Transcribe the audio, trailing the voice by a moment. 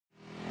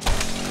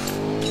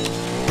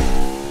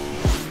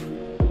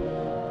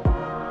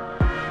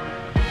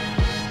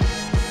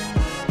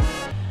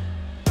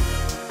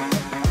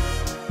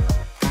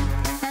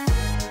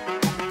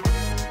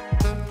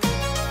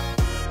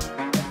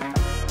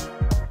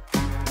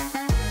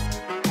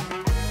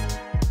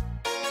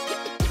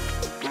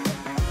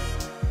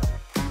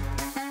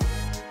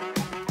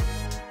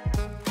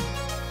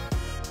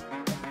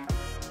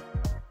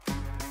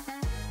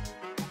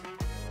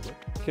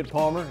Kid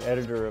Palmer,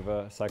 editor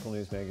of Cycle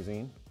News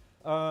magazine.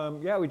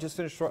 Yeah, we just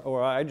finished,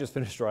 or I just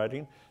finished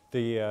riding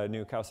the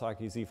new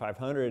Kawasaki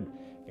Z500,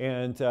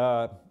 and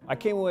I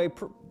came away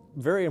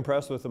very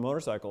impressed with the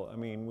motorcycle. I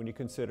mean, when you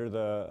consider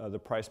the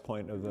price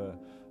point of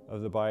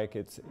the bike,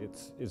 it's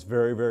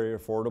very, very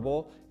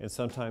affordable. And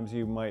sometimes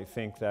you might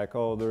think that,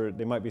 oh,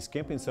 they might be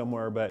skimping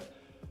somewhere, but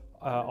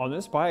on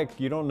this bike,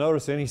 you don't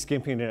notice any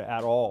skimping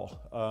at all.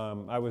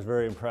 I was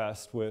very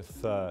impressed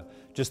with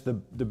just the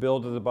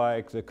build of the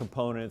bike, the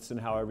components, and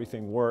how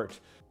everything worked.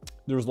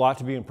 There was a lot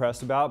to be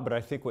impressed about, but I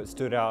think what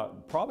stood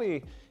out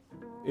probably,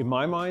 in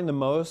my mind, the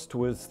most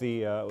was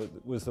the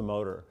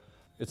motor.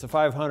 It's a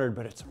 500,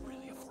 but it's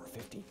really a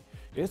 450.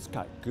 It's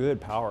got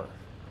good power.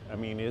 I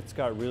mean, it's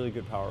got really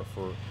good power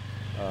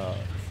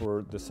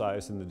for the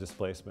size and the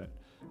displacement.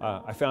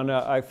 I found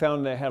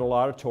that it had a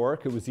lot of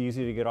torque. It was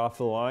easy to get off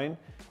the line.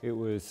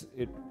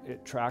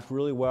 It tracked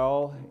really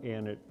well,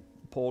 and it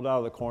pulled out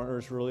of the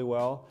corners really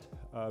well.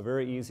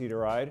 Very easy to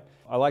ride.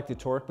 I like the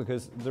torque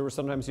because there were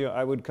sometimes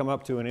I would come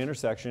up to an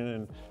intersection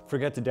and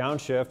forget to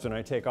downshift, and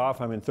I take off.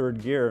 I'm in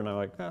third gear, and I'm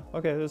like,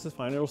 okay, this is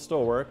fine. It'll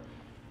still work,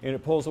 and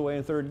it pulls away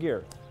in third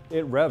gear.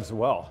 It revs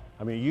well.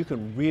 I mean, you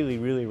can really,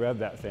 really rev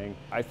that thing.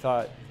 I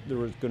thought there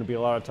was going to be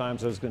a lot of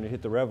times I was going to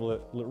hit the rev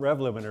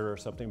limiter or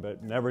something,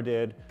 but never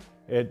did.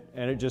 And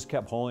it just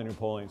kept pulling and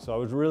pulling. So I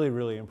was really,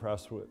 really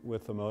impressed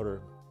with the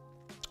motor.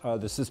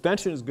 The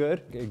suspension is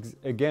good,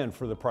 again,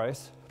 for the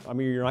price. I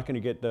mean, you're not going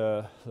to get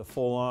the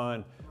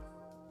full-on,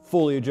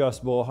 fully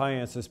adjustable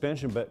high-end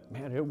suspension, but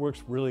man, it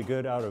works really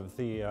good out of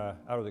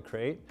the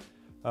crate.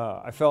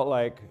 I felt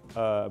like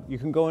you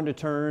can go into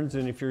turns,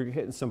 and if you're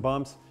hitting some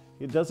bumps,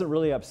 it doesn't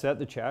really upset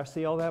the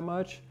chassis all that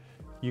much.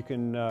 You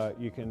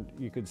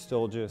could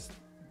still just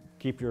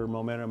keep your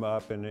momentum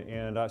up,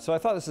 so I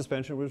thought the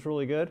suspension was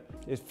really good.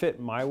 It fit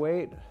my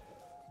weight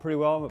pretty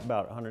well. I'm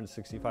about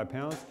 165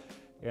 pounds,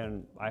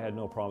 and I had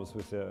no problems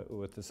with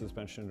the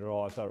suspension at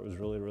all. I thought it was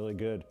really, really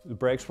good. The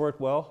brakes worked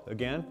well.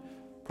 Again,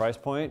 price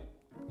point,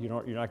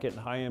 you're not getting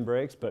high-end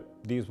brakes, but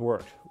these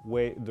worked.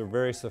 They're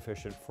very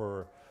sufficient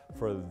for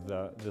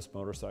this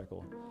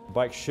motorcycle. The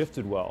bike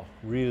shifted well,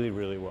 really,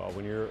 really well.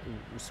 When you're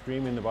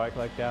screaming the bike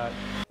like that,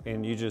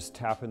 and you just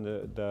tapping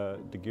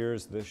the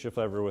gears, the shift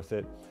lever with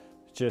it,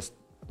 just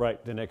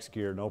right the next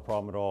gear, no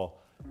problem at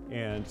all.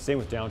 And same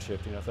with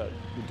downshifting. I thought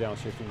the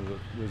downshifting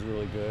was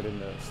really good,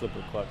 and the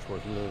slipper clutch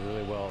worked really,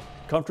 really well.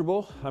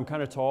 Comfortable. I'm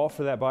kind of tall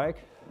for that bike.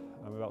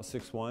 I'm about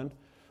 6'1",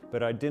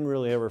 but I didn't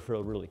really ever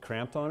feel really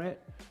cramped on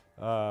it.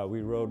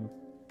 We rode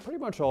pretty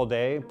much all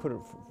day, put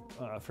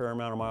a fair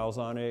amount of miles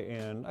on it,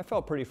 and I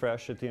felt pretty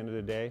fresh at the end of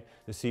the day.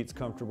 The seat's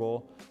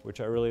comfortable, which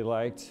I really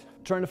liked.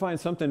 Trying to find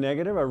something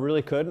negative, I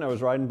really couldn't. I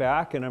was riding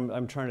back, and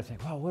I'm trying to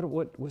think, wow,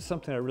 what's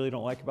something I really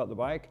don't like about the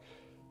bike?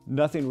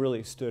 Nothing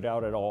really stood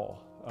out at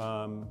all.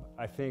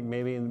 I think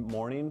maybe in the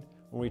morning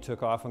when we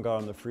took off and got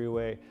on the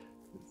freeway,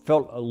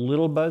 felt a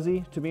little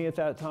buzzy to me at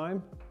that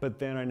time, but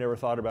then I never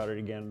thought about it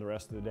again the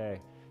rest of the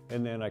day.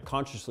 And then I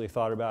consciously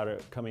thought about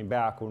it coming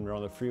back when we were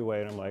on the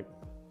freeway, and I'm like,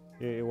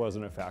 it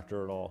wasn't a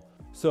factor at all.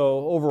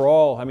 So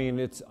overall, I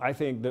mean, I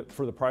think that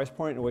for the price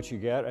point and what you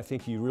get, I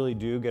think you really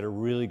do get a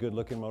really good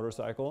looking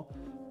motorcycle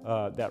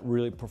that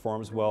really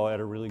performs well at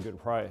a really good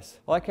price.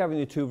 I like having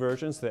the two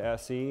versions, the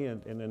SE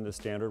and then the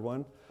standard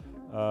one.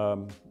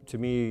 To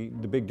me,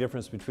 the big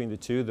difference between the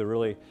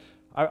two,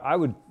 I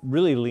would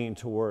really lean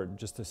toward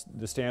just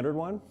the standard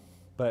one,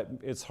 but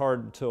it's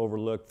hard to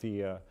overlook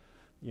the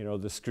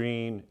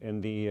screen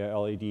and the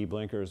LED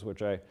blinkers,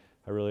 which I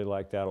really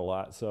like that a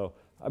lot. So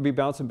I'd be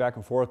bouncing back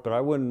and forth, but I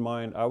wouldn't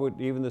mind.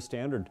 Even the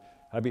standard,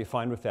 I'd be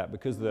fine with that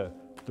because the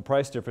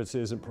price difference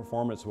isn't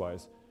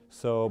performance-wise.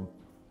 So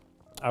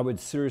I would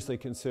seriously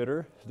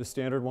consider the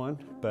standard one,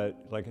 but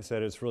like I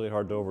said, it's really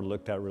hard to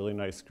overlook that really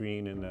nice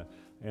screen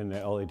and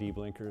the LED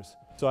blinkers.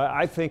 So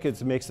I think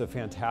it makes a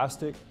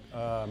fantastic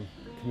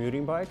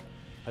commuting bike.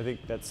 I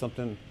think that's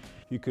something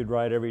you could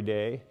ride every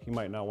day. You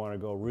might not want to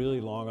go really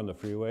long on the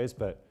freeways,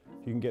 but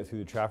you can get through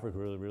the traffic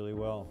really, really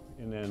well.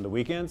 And then the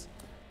weekends,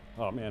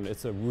 oh man,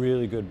 it's a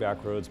really good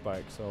back roads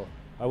bike. So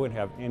I wouldn't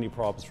have any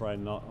problems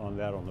riding on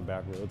that on the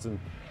back roads. And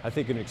I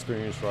think an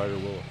experienced rider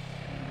will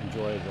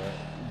enjoy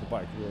the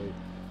bike really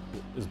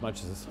as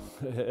much as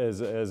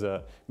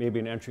maybe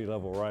an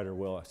entry-level rider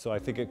will. So I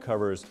think it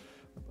covers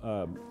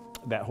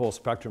that whole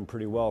spectrum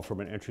pretty well, from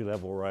an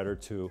entry-level rider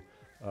to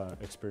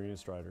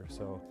experienced rider.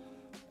 So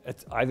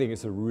I think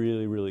it's a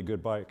really, really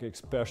good bike,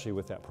 especially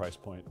with that price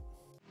point.